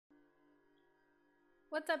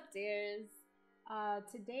What's up, dears?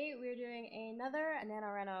 Today we're doing another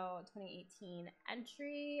NaNoRenO 2018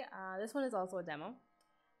 entry. This one is also a demo.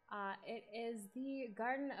 It is the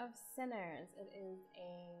Garden of Sinners. It is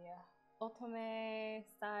a otome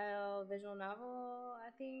style visual novel, I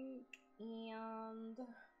think, and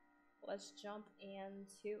let's jump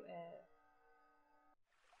into it.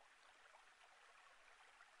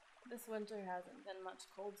 This winter hasn't been much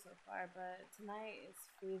cold so far, but tonight is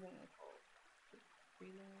freezingly cold.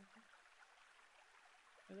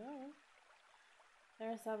 Hello? There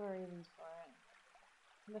are several reasons for it.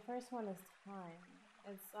 The first one is time.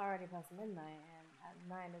 It's already past midnight, and at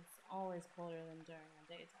night it's always colder than during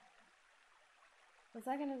the daytime. The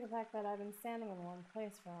second is the fact that I've been standing in one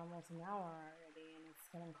place for almost an hour already, and it's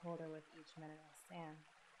getting colder with each minute I stand.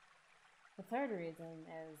 The third reason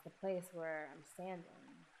is the place where I'm standing.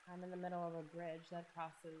 I'm in the middle of a bridge that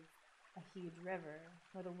crosses a huge river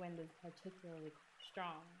where the wind is particularly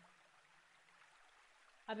strong.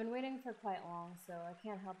 I've been waiting for quite long, so I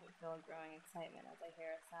can't help but feel a growing excitement as I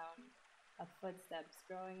hear a sound of footsteps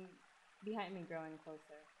behind me growing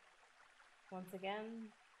closer. Once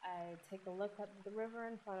again, I take a look at the river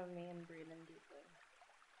in front of me and breathe in deeply.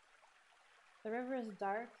 The river is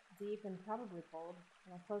dark, deep, and probably cold,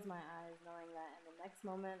 and I close my eyes knowing that in the next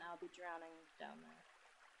moment I'll be drowning down there.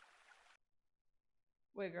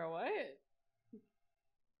 Wait, girl, what?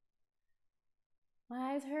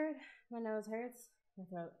 My eyes hurt, my nose hurts, my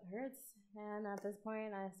throat hurts, and at this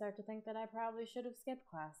point I start to think that I probably should have skipped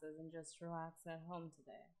classes and just relaxed at home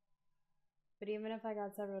today. But even if I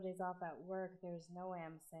got several days off at work, there's no way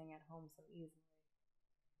I'm staying at home so easily.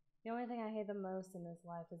 The only thing I hate the most in this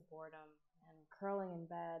life is boredom, and curling in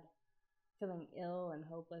bed, feeling ill and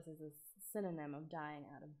hopeless is a synonym of dying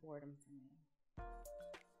out of boredom for me.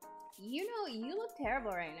 You know, you look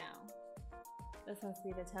terrible right now. This must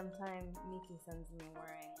be the 10th time Miki sends me a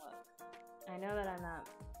worrying look. I know that I'm not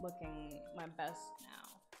looking my best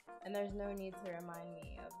now, and there's no need to remind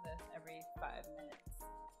me of this every 5 minutes.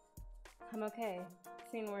 I'm okay.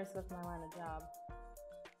 Seen worse with my line of job.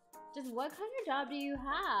 Just what kind of job do you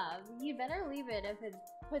have? You better leave it if it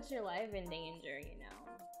puts your life in danger, you know.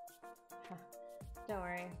 Don't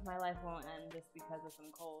worry, my life won't end just because of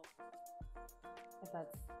some cold. If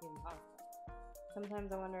that's even possible.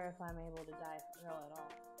 Sometimes I wonder if I'm able to die for real at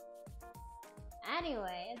all.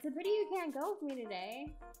 Anyway, it's a pity you can't go with me today.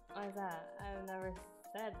 Why is that? I've never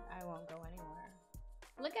said I won't go anywhere.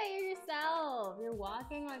 Look at yourself! You're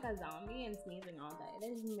walking like a zombie and sneezing all day.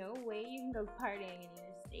 There's no way you can go partying in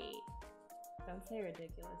your state. Don't say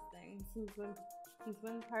ridiculous things. Since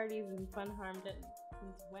when parties and fun harmed it?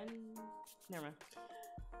 Since when? Never mind.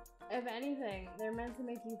 If anything, they're meant to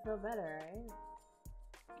make you feel better, right?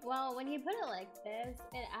 Well, when you put it like this,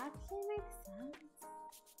 it actually makes sense.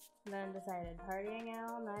 Then decided partying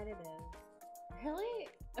all night it is. Really?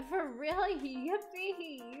 For real?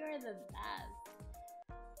 Yippee! You're the best.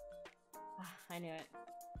 I knew it.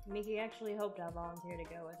 Miki actually hoped I'll volunteer to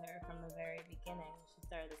go with her from the very beginning she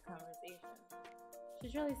started this conversation.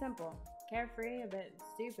 She's really simple, carefree, a bit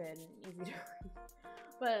stupid, and easy to read.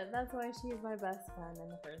 But that's why she is my best friend in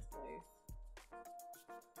the first place.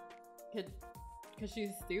 Because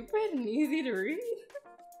she's stupid and easy to read?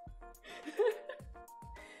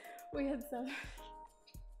 We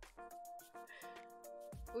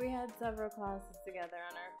had several classes together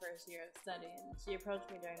on our first year of study, and she approached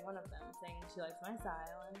me during one of them, saying she likes my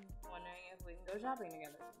style and wondering if we can go shopping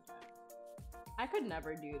together sometime. I could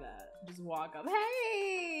never do that. Just walk up,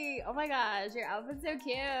 hey! Oh my gosh, your outfit's so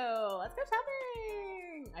cute! Let's go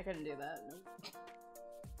shopping! I couldn't do that. Nope.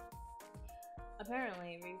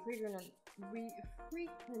 Apparently, we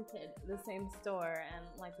frequented the same store and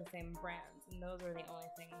liked the same brands, and those were the only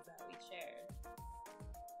things that we shared.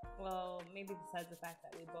 Well, maybe besides the fact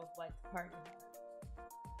that we both like to party hard.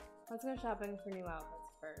 Let's go shopping for new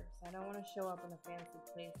outfits first. I don't want to show up in a fancy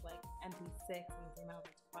place like MP6 in the same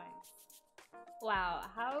outfits twice. Wow,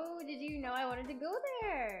 how did you know I wanted to go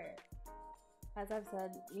there? As I've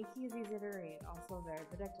said, Miki is easy to read, also very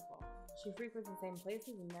predictable. She frequents the same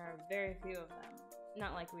places and there are very few of them.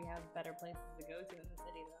 Not like we have better places to go to in the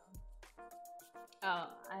city though. Oh,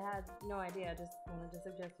 I had no idea, just wanted to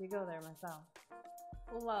suggest we go there myself.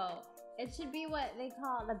 Whoa, it should be what they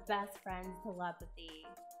call the best friends telepathy.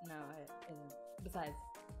 No, it isn't. Besides,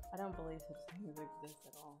 I don't believe such things exist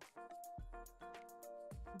at all.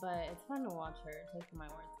 But it's fun to watch her taking my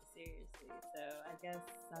words so seriously, so I guess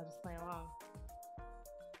I'll just play along.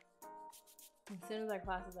 As soon as our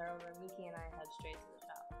classes are over, Miki and I head straight to the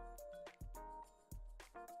shop.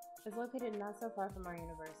 It's located not so far from our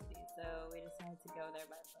university, so we decided to go there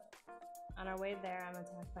by foot. On our way there, I'm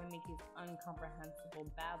attacked by Miki's incomprehensible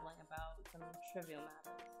babbling about some trivial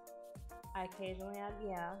matters. I occasionally add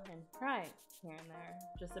yeah and right here and there,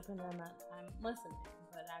 just to pretend that I'm listening,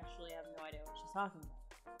 but actually have no idea what she's talking about.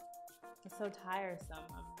 It's so tiresome,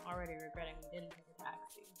 I'm already regretting we didn't take a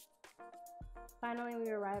taxi. Finally, we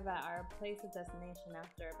arrive at our place of destination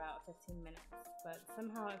after about 15 minutes, but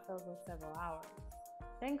somehow it feels like several hours.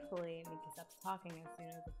 Thankfully, Miki stops talking as soon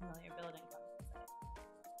as the familiar building comes in sight.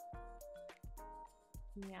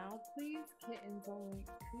 Meow, please. Kittens only.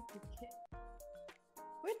 Creepy kitten.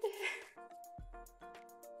 What the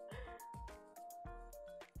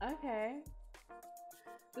heck? Okay.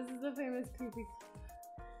 This is the famous creepy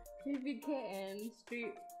kitten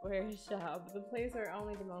streetwear shop, the place where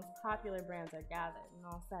only the most popular brands are gathered and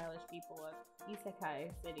all stylish people of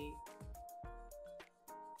Isekai City.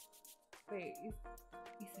 Wait,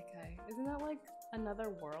 Isekai. Isn't that like another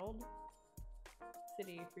world?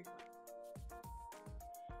 City frequent.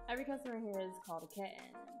 Every customer here is called a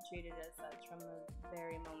kitten and treated as such from the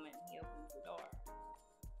very moment he opens the door.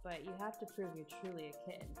 But you have to prove you're truly a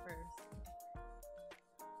kitten first.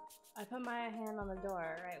 I put my hand on the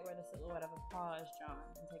door, right where the silhouette of a paw is drawn,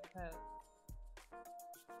 and take a poke.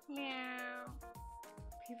 Meow.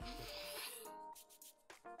 People.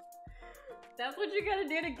 That's what you gotta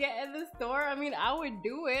do to get in the store? I mean, I would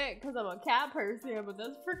do it because I'm a cat person, but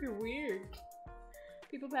that's freaking weird.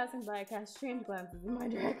 People passing by cast strange glances in my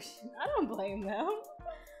direction. I don't blame them,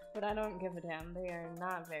 but I don't give a damn. They are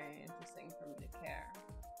not very interesting for me to care.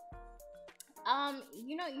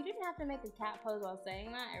 You know, you didn't have to make a cat pose while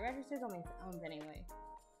saying that. It registers on my sounds anyway.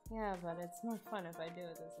 Yeah, but it's more fun if I do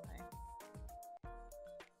it this way.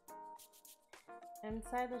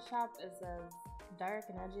 Inside the shop is as dark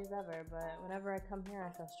and edgy as ever, but whenever I come here, I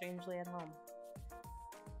feel strangely at home.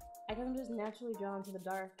 I guess I'm just naturally drawn to the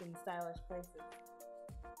dark and stylish places.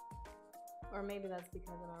 Or maybe that's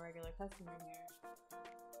because I'm a regular customer here.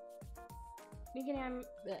 Miki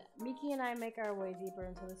and I make our way deeper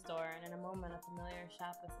into the store, and in a moment, a familiar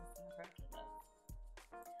shop assistant approaches us.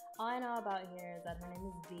 All I know about here is that her name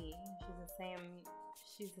is V. She's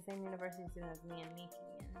the same university student as me and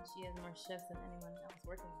Miki, and she has more shifts than anyone else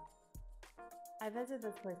working here. I visit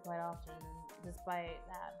this place quite often, and despite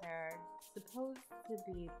that, there are supposed to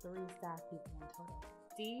be 3 staff people in total.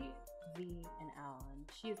 D, V, and L, and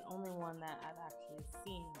she's the only one that I've actually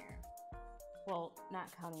seen here. Well,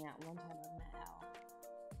 not counting that one time I've met L.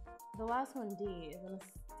 The last one, D, is a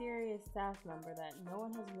mysterious staff member that no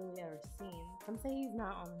one has really ever seen. Some say he's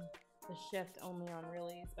not on the shift only on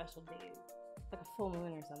really special days, like a full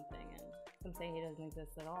moon or something, and some say he doesn't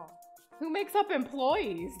exist at all. Who makes up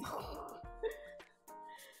employees?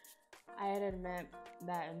 I'd admit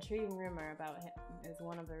that intriguing rumor about him is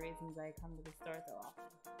one of the reasons I come to the store so often.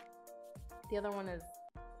 The other one is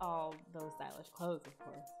all those stylish clothes, of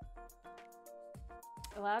course.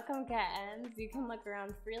 Welcome, kittens. You can look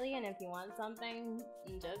around freely, and if you want something,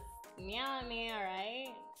 just meow at me,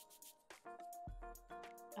 alright?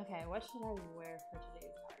 Okay, what should I wear for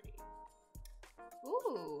today's party?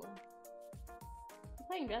 Ooh! You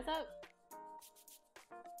playing dress up?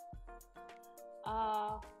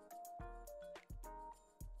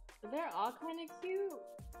 They're all kind of cute.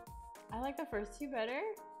 I like the first 2 better.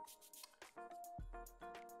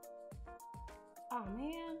 Oh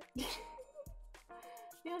man.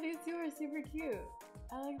 Yeah, these 2 are super cute.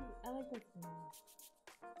 I like this one.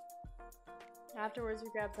 Afterwards, we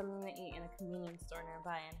grabbed something to eat in a convenience store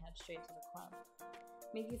nearby and head straight to the club.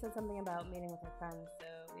 Miki said something about meeting with her friends, so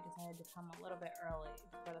we decided to come a little bit early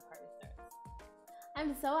before the party starts.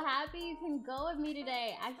 I'm so happy you can go with me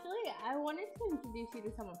today. Actually, I wanted to introduce you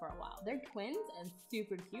to someone for a while. They're twins and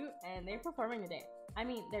super cute, and they're performing today. I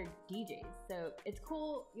mean, they're DJs, so it's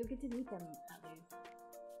cool. You'll get to meet them at least.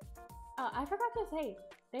 Oh, I forgot to say,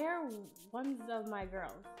 they are ones of my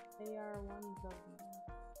girls. They are ones of me.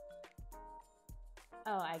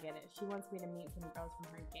 Oh, I get it. She wants me to meet some girls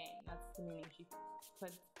from her gang. That's the meaning she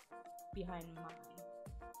puts behind mine.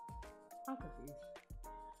 I'm confused.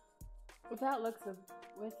 With that look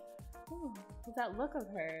of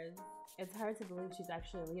hers, it's hard to believe she's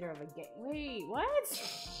actually a leader of a gang. Wait, what?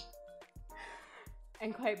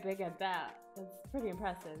 And quite big at that. It's pretty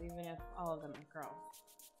impressive, even if all of them are girls.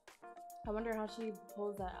 I wonder how she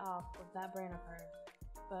pulls that off with that brain of hers.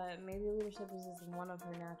 But maybe leadership is just one of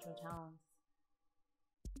her natural talents.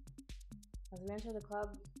 As we enter the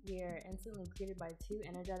club, we are instantly greeted by 2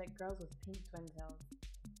 energetic girls with pink twin tails.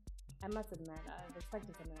 I must admit, I've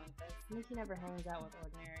expected something like this. Miki never hangs out with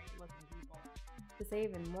ordinary-looking people. To say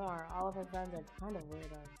even more, all of her friends are kind of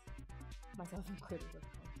weirdos. Myself included, of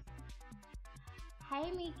course. Hi,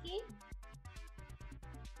 Miki.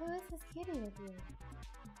 Who is this kitty with you?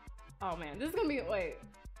 Oh man, this is gonna be, wait.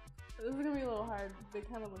 This is gonna be a little hard. They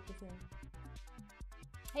kind of look the same.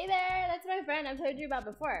 Hey there, that's my friend I've told you about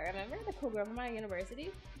before. Remember the cool girl from my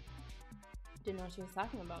university? Didn't know she was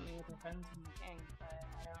talking about me with her friends from the gang, but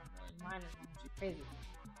I don't really mind as long as she's crazy.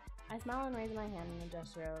 I smile and raise my hand in a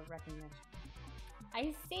gesture of recognition.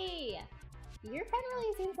 I see! Your friend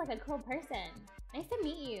really seems like a cool person. Nice to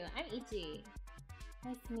meet you. I'm Ichi.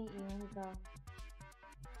 Nice to meet you, Hiko.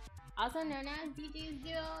 Also known as DJ's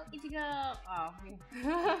duo, Ichigo. Oh,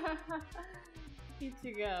 yeah.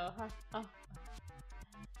 Ichigo. Huh. Oh.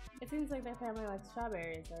 It seems like their family likes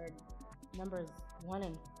strawberries, or numbers 1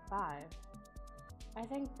 and 5. I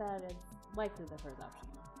think that it's likely the first option.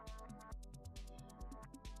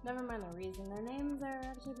 Never mind the reason, their names are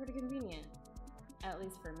actually pretty convenient. At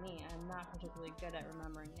least for me, I'm not particularly good at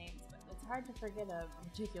remembering names, but it's hard to forget a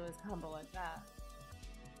ridiculous combo like that.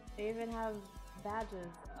 They even have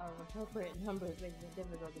badges of appropriate numbers, making it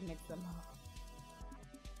difficult to mix them up.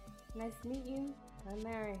 Nice to meet you. I'm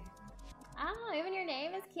Mary. Oh, even your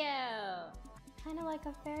name is cute. Kind of like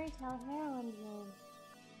a fairy tale heroine's name.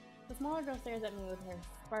 The smaller girl stares at me with her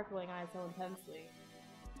sparkling eyes so intensely.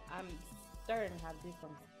 I'm starting to have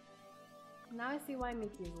goosebumps. Now I see why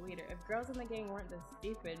Miki is the leader. If girls in the gang weren't this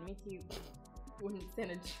stupid, Miki wouldn't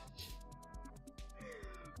stand a chance.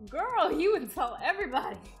 Girl, you would tell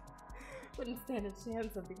everybody. Wouldn't stand a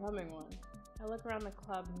chance of becoming one. I look around the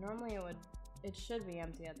club. Normally it should be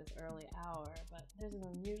empty at this early hour, but there's an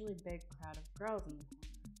unusually big crowd of girls in the corner.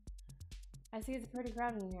 I see it's pretty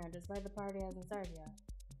crowded in here, despite the party hasn't started yet.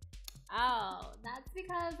 Oh, that's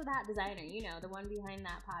because of that designer, you know, the one behind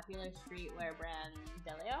that popular streetwear brand,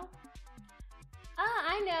 Delio? Ah,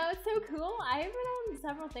 I know, it's so cool. I even own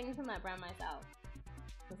several things from that brand myself.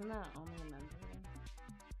 Wasn't that only a men's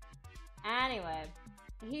brand? Anyway,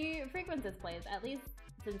 he frequents this place, at least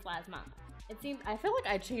since last month. It seems, I feel like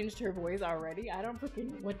I changed her voice already. I don't freaking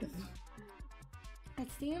know what the It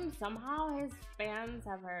seems somehow his fans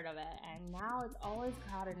have heard of it, and now it's always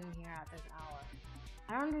crowded in here at this hour.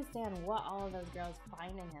 I don't understand what all of those girls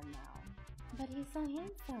find in him now. But he's so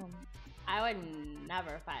handsome. I would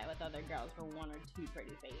never fight with other girls for 1 or 2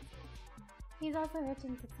 pretty faces. He's also rich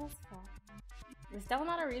and successful. There's still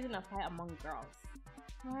not a reason to fight among girls.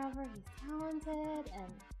 Moreover, he's talented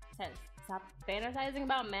and says, stop fantasizing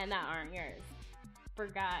about men that aren't yours.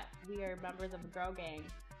 Forgot we are members of a girl gang.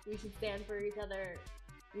 We should stand for each other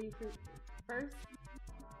first.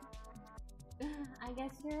 I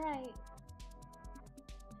guess you're right.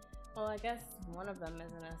 Well, I guess one of them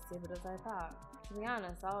isn't as stupid as I thought. To be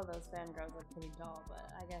honest, all of those fangirls are pretty dull, but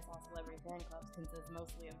I guess all celebrity fan clubs consist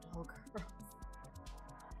mostly of dull girls.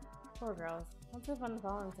 Poor girls. What's so fun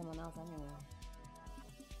following someone else anyway?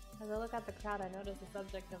 As I look at the crowd, I notice the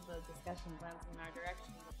subject of the discussion glancing in our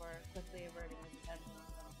direction before quickly averting his attention on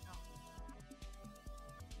something else.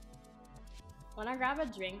 When I grab a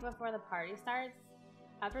drink before the party starts,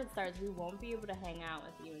 after it starts, we won't be able to hang out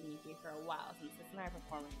with you and Yuki for a while since Sis and I are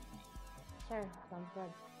performing tonight. Sure, sounds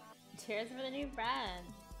good. Cheers for the new friend.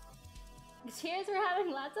 Cheers for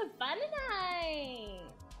having lots of fun tonight!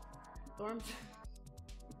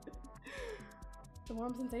 The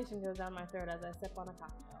warm sensation goes down my throat as I sip on a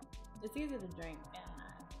cocktail. It's easy to drink and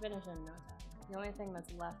I finish in no time. The only thing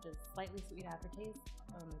that's left is slightly sweet aftertaste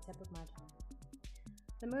on the tip of my tongue.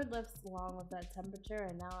 The mood lifts along with that temperature,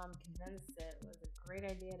 and now I'm convinced it was a great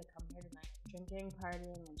idea to come here tonight. Drinking,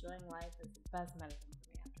 partying, enjoying life is the best medicine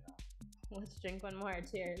for me after all. Let's drink one more.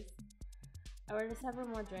 Cheers. I order several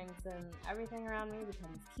more drinks, and everything around me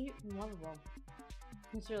becomes cute and lovable.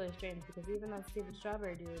 It's really strange because even that stupid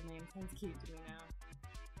strawberry dude name sounds cute to me now.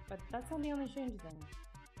 But that's not the only strange thing.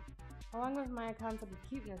 Along with my concept of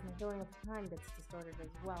cuteness, my feeling of time gets distorted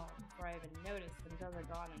as well. Before I even notice, the girls are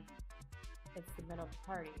gone and it's the middle of the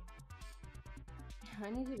party. I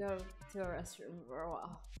need to go to a restroom for a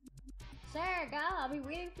while. Sure, go! I'll be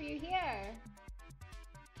waiting for you here!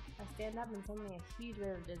 I stand up and suddenly a huge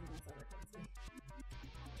wave of dizziness overcomes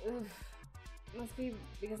me. Oof. Must be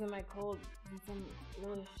because of my cold and some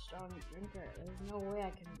really strong drinker. There's no way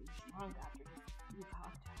I can be drunk after just a few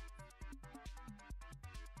cocktails.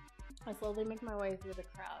 I slowly make my way through the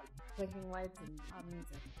crowd, blinking lights and loud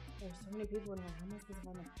music. There's so many people in here, how am I supposed to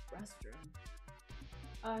find the restroom?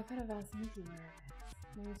 I could have asked Nikki where it is.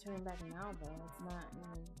 Maybe turning back now though,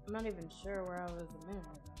 I'm not even sure where I was a minute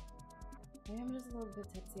ago. Maybe I'm just a little bit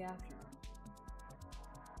tipsy after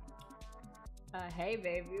all. Hey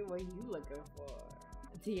baby, what are you looking for?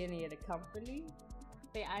 Do you need a company?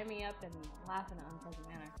 They eye me up and laugh in an unpleasant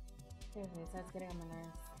manner. Seriously, it starts getting on my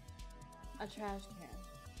nerves. A trash can.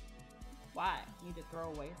 Why? Need to throw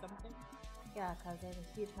away something? Yeah, because there's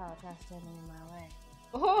a huge pile of trash standing in my way.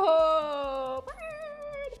 Oh,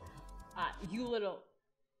 bird! You little...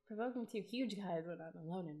 Provoking two huge guys when I'm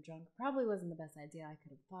alone and drunk probably wasn't the best idea I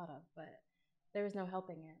could have thought of, but there was no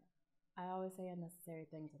helping it. I always say unnecessary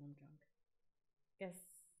things when I'm drunk. Guess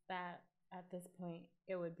that, at this point,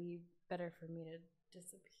 it would be better for me to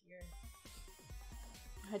disappear.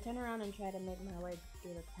 I turn around and try to make my way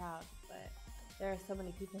through the crowd, but there are so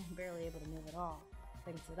many people I'm barely able to move at all.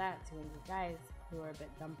 Thanks to that, two injured guys who were a bit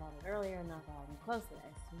dumbfounded earlier and not following me closely.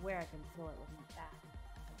 I swear I can feel it with my back.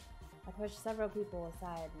 I push several people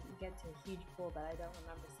aside and get to a huge pool that I don't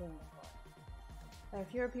remember seeing before. There are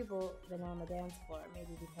fewer people than on the dance floor,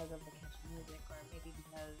 maybe because of the catchy music, or maybe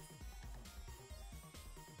because...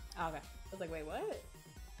 Oh, okay. I was like, wait, what?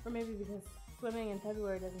 Or maybe because swimming in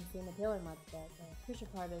February doesn't seem appealing much, but the crucial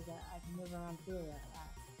part is that I can move around freely at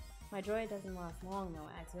last. My joy doesn't last long, though.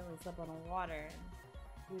 I accidentally slip on the water and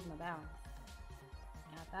lose my balance.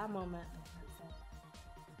 And at that moment, my heart sank.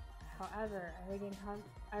 However,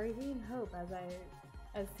 I regain hope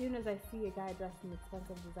as soon as I see a guy dressed in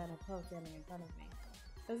expensive designer clothes standing in front of me.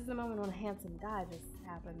 This is the moment when a handsome guy just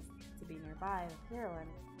happens to be nearby the heroine.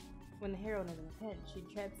 When the heroine is in a pinch, she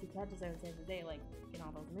trips, he catches her and saves the day, like in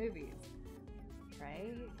all those movies.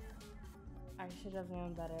 Right? I should have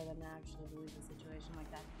known better than to actually believe a situation like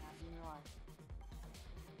that could happen in real life.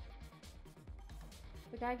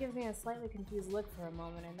 The guy gives me a slightly confused look for a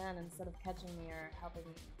moment, and then instead of catching me or helping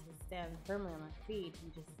me to stand firmly on my feet, he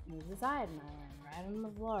just moves aside and I land right on the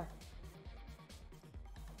floor.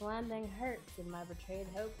 The landing hurts, and my betrayed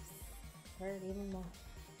hopes hurt even more.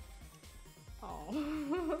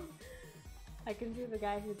 Oh. I can see the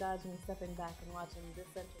guy who dodged me stepping back and watching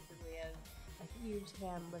disinterestedly as a huge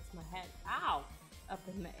hand lifts my head, ow, up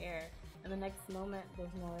in the air, and the next moment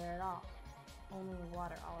there's no air at all, only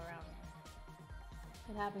water all around me.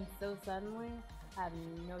 It happens so suddenly, I have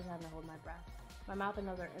no time to hold my breath. My mouth and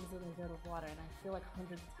nose are instantly filled with water, and I feel like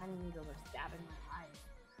hundreds of tiny needles are stabbing my eyes.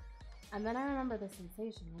 And then I remember the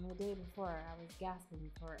sensation when the day before I was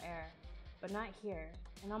gasping for air, but not here,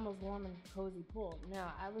 an almost warm and cozy pool.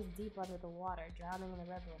 No, I was deep under the water, drowning in the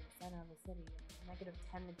river in the center of the city in negative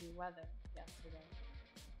 10-degree weather yesterday.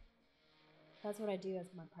 That's what I do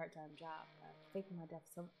as my part-time job. I fake my death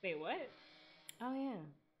so... Wait, what? Oh yeah.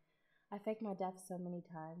 I fake my death so many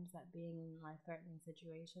times that being in life-threatening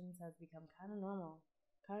situations has become kind of a normal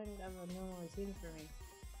routine for me.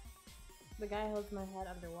 The guy holds my head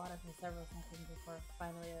underwater for several seconds before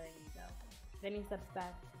finally letting me go. Then he steps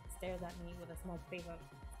back, stares at me with a smug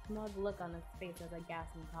look on his face as I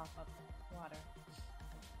gasp and cough up the water.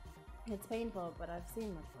 It's painful, but I've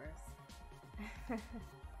seen much worse.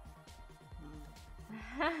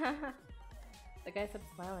 The guy stops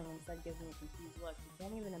smiling and instead gives me a confused look. You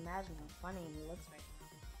can't even imagine how funny he looks right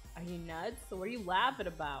now. Are you nuts? What are you laughing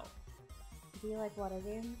about? Do you like water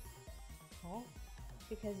games? Huh?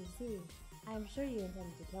 Because you see, I am sure you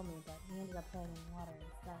intended to kill me, but he ended up playing in water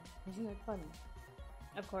instead. Isn't it funny?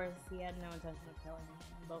 Of course, he had no intention of killing me.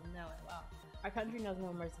 We both know it well. Our country knows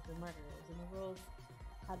no mercy for murderers, and the rules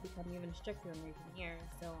have become even stricter in recent years,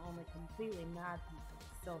 so only completely mad people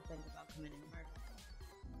still think about committing murder.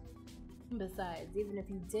 Besides, even if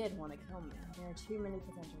you did want to kill me, there are too many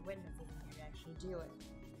potential witnesses in here to actually do it.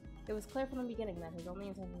 It was clear from the beginning that his only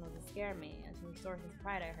intention was to scare me and to restore his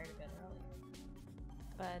pride I heard a bit earlier.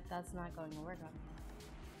 But that's not going to work on me.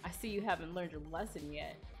 I see you haven't learned your lesson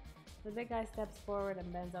yet. The big guy steps forward and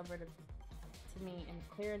bends over to me in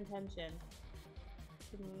clear intention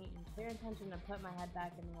to put my head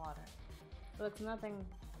back in the water. It looks nothing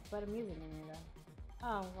but amusing to me though.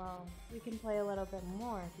 Oh, well, we can play a little bit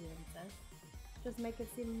more if you insist. Just make it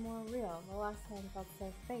seem more real. The last time felt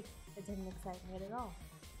so fake, it didn't excite me at all.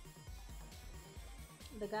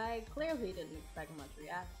 The guy clearly didn't expect much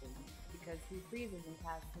reaction, because he freezes and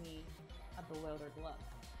casts me a bewildered look.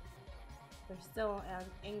 There's still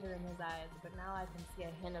anger in his eyes, but now I can see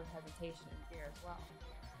a hint of hesitation and fear as well.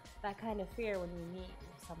 That kind of fear when you meet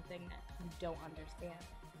something that you don't understand.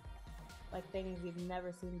 Like things you've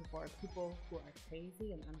never seen before, people who are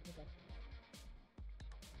crazy and unpredictable.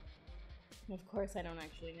 Of course, I don't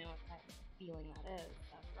actually know what type of feeling that is.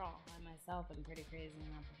 After all, I myself am pretty crazy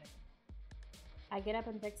and unpredictable. I get up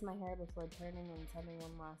and fix my hair before turning and sending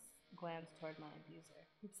one last glance toward my abuser.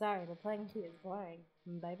 I'm sorry, the playing field is boring.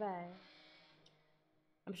 Bye-bye.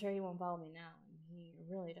 I'm sure he won't follow me now, and he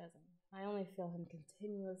really doesn't. I only feel him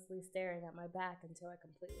continuously staring at my back until I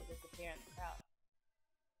completely disappear in the crowd.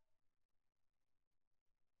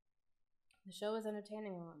 The show was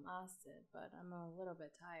entertaining while it lasted, but I'm a little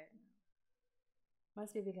bit tired now.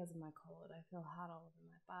 Must be because of my cold. I feel hot all over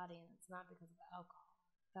my body, and it's not because of alcohol.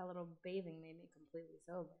 That little bathing made me completely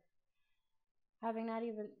sober.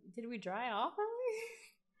 Did we dry off already?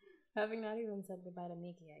 Having not even said goodbye to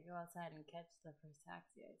Miki, I go outside and catch the first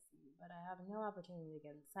taxi I see, but I have no opportunity to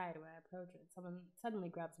get inside. When I approach it, someone suddenly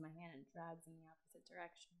grabs my hand and drags in the opposite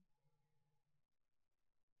direction.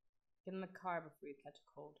 Get in the car before you catch a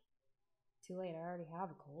cold. Too late, I already have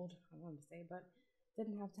a cold, I wanted to say, but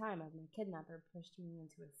didn't have time as my kidnapper pushed me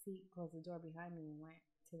into a seat, closed the door behind me, and went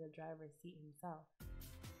to the driver's seat himself.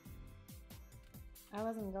 I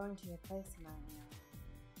wasn't going to your place tonight, Leon.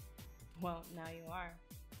 Well, now you are.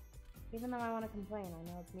 Even though I want to complain, I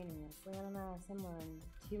know it's meaningless. Leon and I are similar in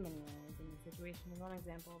too many ways, and the situation is one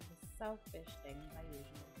example of the selfish things I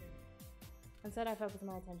usually do. Instead, I focus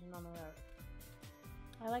my attention on the road.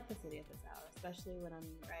 I like the city at this hour, especially when I'm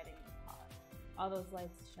riding in the car. All those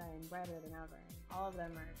lights shine brighter than ever, and all of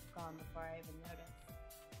them are gone before I even notice.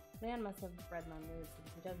 Leon must have read my mood since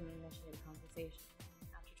he doesn't initiate a conversation.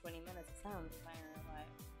 After 20 minutes of silence, I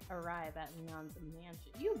arrive at Leon's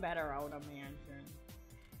mansion. You better own a mansion.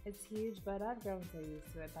 It's huge, but I've grown so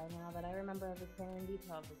used to it by now that I remember every corner and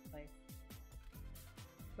detail of this place.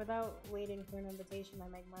 Without waiting for an invitation, I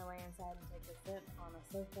make my way inside and take a sit on a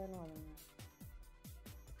sofa in the living room.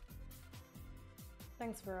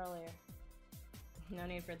 Thanks for earlier. No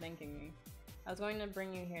need for thanking me. I was going to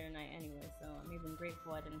bring you here tonight anyway, so I'm even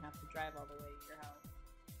grateful I didn't have to drive all the way to your house.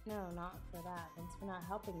 No, not for that. Thanks for not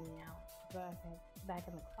helping me out back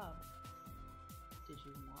in the club. Did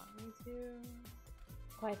you want me to?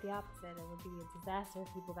 Quite the opposite. It would be a disaster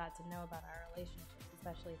if people got to know about our relationship,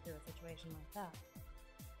 especially through a situation like that.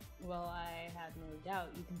 Well, I had no doubt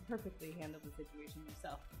you can perfectly handle the situation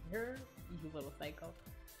yourself. You little psycho.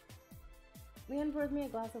 Leon pours me a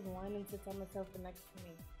glass of wine and sits on the sofa next to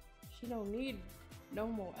me. She don't need no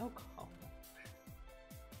more alcohol.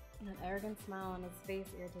 That arrogant smile on his face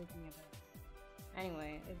irritates me a bit.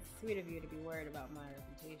 Anyway, it's sweet of you to be worried about my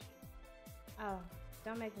reputation. Oh,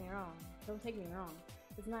 don't take me wrong.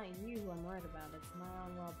 It's not you who I'm worried about, it's my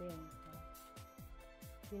own well-being.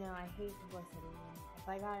 You know, I hate publicity. If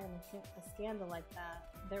I got in a scandal like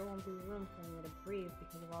that, there won't be room for me to breathe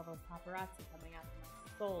because of all those paparazzi coming after my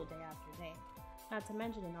soul day after day. Not to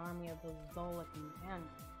mention an army of those Zolic-looking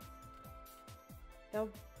bandits.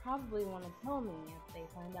 They'll probably want to kill me if they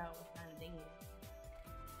find out what kind of thing it is.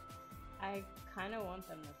 I kind of want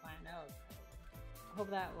them to find out. Hope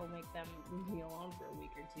that will make them leave me alone for a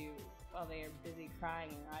week or two while they are busy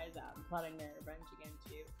crying their eyes out and plotting their revenge against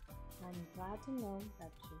you. I'm glad to know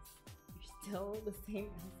that you're still the same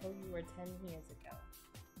asshole you were 10 years ago.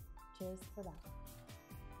 Cheers for that.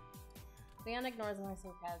 Leon ignores my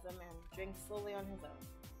sarcasm and drinks slowly on his own.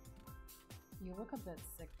 You look a bit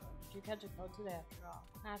sick though. Did you catch a cold today after all?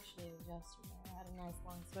 Actually, it was yesterday. I had a nice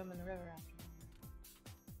long swim in the river after.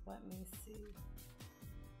 Let me see.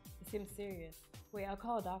 You seem serious. Wait, I'll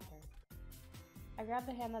call a doctor. I grabbed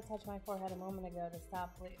the hand that touched my forehead a moment ago to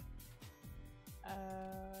stop bleeding.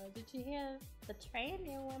 Did you hear the train?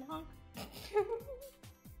 You went honk?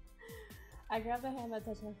 I grabbed the hand that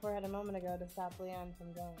touched my forehead a moment ago to stop Leon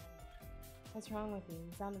from going. What's wrong with you?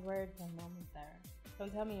 You sounded worried for a moment there.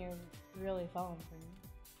 Don't tell me you're really falling for me.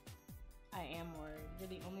 I am worried. You're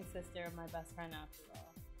the only sister of my best friend after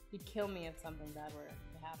all. You'd kill me if something bad were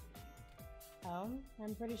to happen to me. Oh?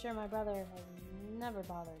 I'm pretty sure my brother has never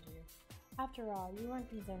bothered you. After all, you weren't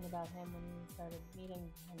concerned about him when you started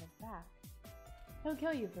meeting behind his back. He'll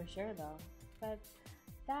kill you for sure, though. But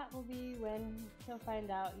that will be when he'll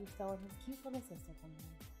find out you've stolen his cute little sister from him.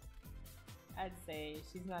 I'd say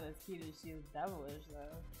she's not as cute as she is devilish,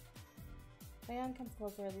 though. Leon comes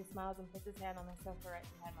closer as he smiles and puts his hand on the sofa right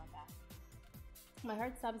behind my back. My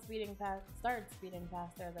heart starts speeding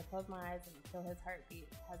faster as I close my eyes and feel his heartbeat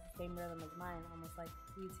has the same rhythm as mine, almost like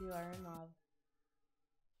we two are in love.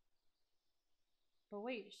 But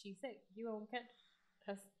wait, she's sick. You won't catch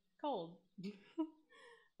a cold.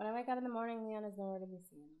 When I wake up in the morning, Leon is nowhere to be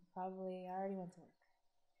seen. Probably already went to work.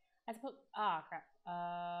 I suppose. Ah, crap.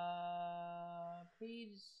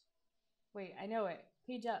 Page. Wait, I know it.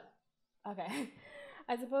 Page up. Okay.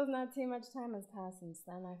 I suppose not too much time has passed since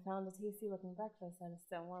then. I found a tasty-looking breakfast that is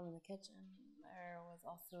still warm in the kitchen. There was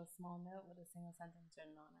also a small note with a single sentence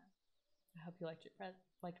written on it. I hope you liked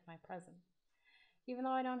my present. Even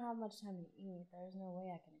though I don't have much time to eat, there's no way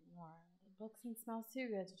I can ignore it. It looks and smells too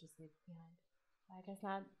good to just leave behind. I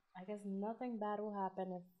guess nothing bad will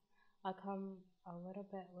happen if I come a little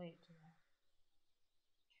bit late today.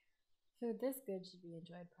 Food this good should be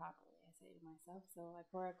enjoyed properly, I say to myself, so I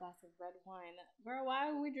pour a glass of red wine. Girl,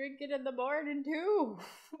 why would we drink it in the morning too?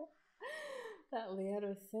 That Leon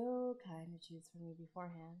was so kind to choose for me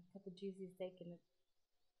beforehand. Put the juicy steak in it.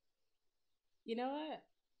 You know what?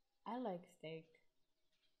 I like steak.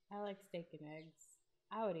 I like steak and eggs.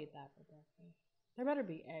 I would eat that for breakfast. There better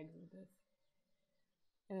be eggs with this.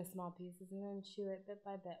 In the small pieces, and then chew it bit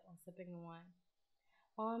by bit while sipping the wine.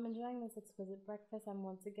 While I'm enjoying this exquisite breakfast, I'm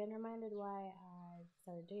once again reminded why I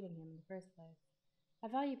started dating him in the first place. I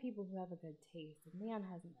value people who have a good taste, and Leon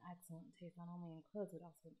has an excellent taste not only in clothes but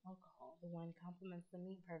also in alcohol. The wine complements the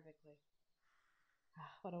meat perfectly.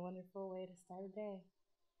 What a wonderful way to start a day.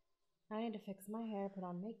 I need to fix my hair, put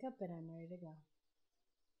on makeup, and I'm ready to go.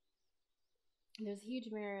 There's a huge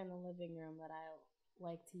mirror in the living room that I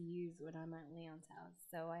like to use when I'm at Leon's house,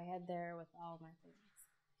 so I head there with all my things.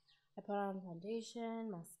 I put on foundation,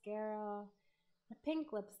 mascara, a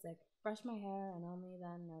pink lipstick, brush my hair, and only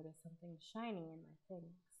then notice something shiny in my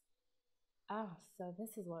things. Oh, so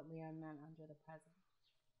this is what Leon meant under the present.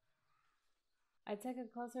 I take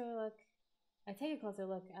a closer look. I take a closer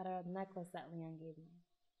look at a necklace that Leon gave me.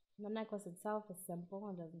 The necklace itself is simple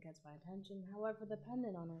and doesn't catch my attention. However, the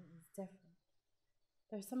pendant on it is different.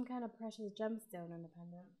 There's some kind of precious gemstone in the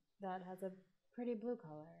pendant that has a pretty blue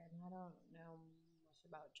color, and I don't know much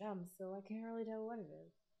about gems, so I can't really tell what it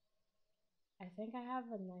is. I think I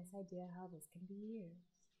have a nice idea how this can be used.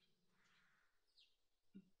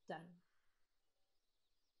 Done.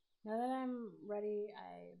 Now that I'm ready,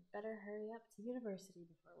 I better hurry up to university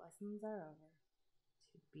before lessons are over.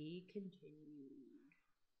 To be continued.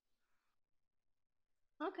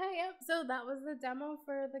 Okay, yep. So that was the demo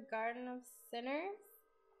for the Garden of Sinners.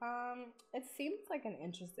 It seems like an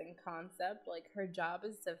interesting concept. Like her job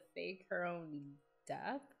is to fake her own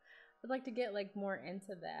death. I'd like to get like more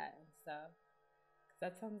into that and stuff. 'Cause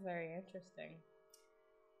that sounds very interesting.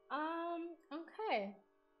 Okay.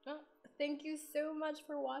 Well, thank you so much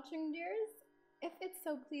for watching, dears. If it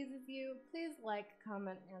so pleases you, please like,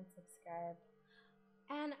 comment, and subscribe.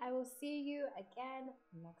 And I will see you again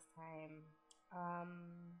next time.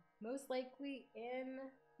 Most likely in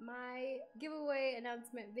my giveaway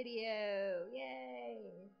announcement video.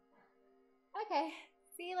 Yay! Okay,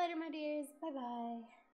 see you later, my dears. Bye bye.